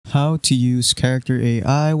How to use character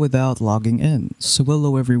AI without logging in. So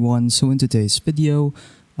hello everyone, so in today's video,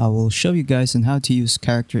 I will show you guys on how to use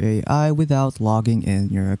character AI without logging in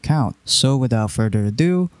your account. So without further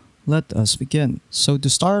ado, let us begin. So to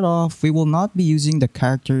start off, we will not be using the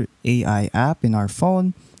character AI app in our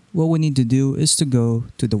phone. What we need to do is to go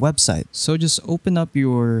to the website. So just open up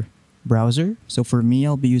your browser. So for me,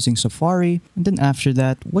 I'll be using Safari. And then after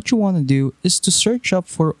that, what you want to do is to search up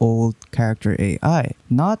for old character AI.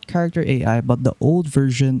 Not character AI, but the old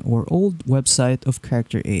version or old website of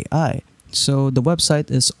character AI. So the website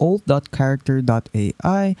is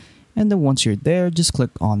old.character.ai. And then once you're there, just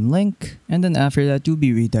click on link. And then after that, you'll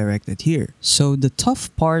be redirected here. So the tough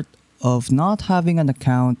part of not having an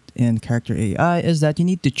account in character AI is that you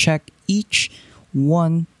need to check each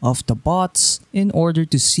one of the bots in order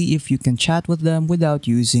to see if you can chat with them without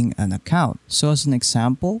using an account. So as an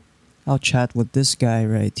example, I'll chat with this guy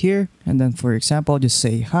right here, and then for example, I'll just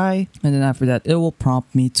say hi, and then after that it will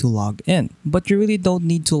prompt me to log in. But you really don't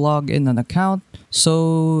need to log in an account,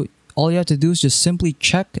 so all you have to do is just simply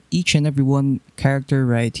check each and every one character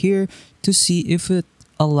right here to see if it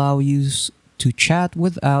allows you to chat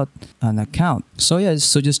without an account. So yeah,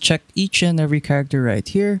 so just check each and every character right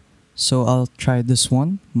here. So I'll try this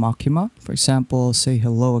one, Makima. For example, say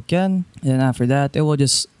hello again. And after that, it will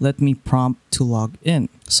just let me prompt to log in.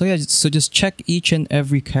 So yeah, so just check each and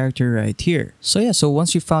every character right here. So yeah, so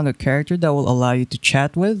once you found a character that will allow you to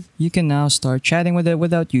chat with, you can now start chatting with it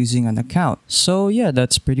without using an account. So yeah,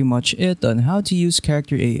 that's pretty much it on how to use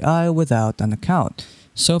character AI without an account.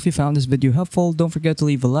 So if you found this video helpful, don't forget to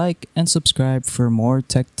leave a like and subscribe for more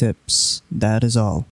tech tips. That is all.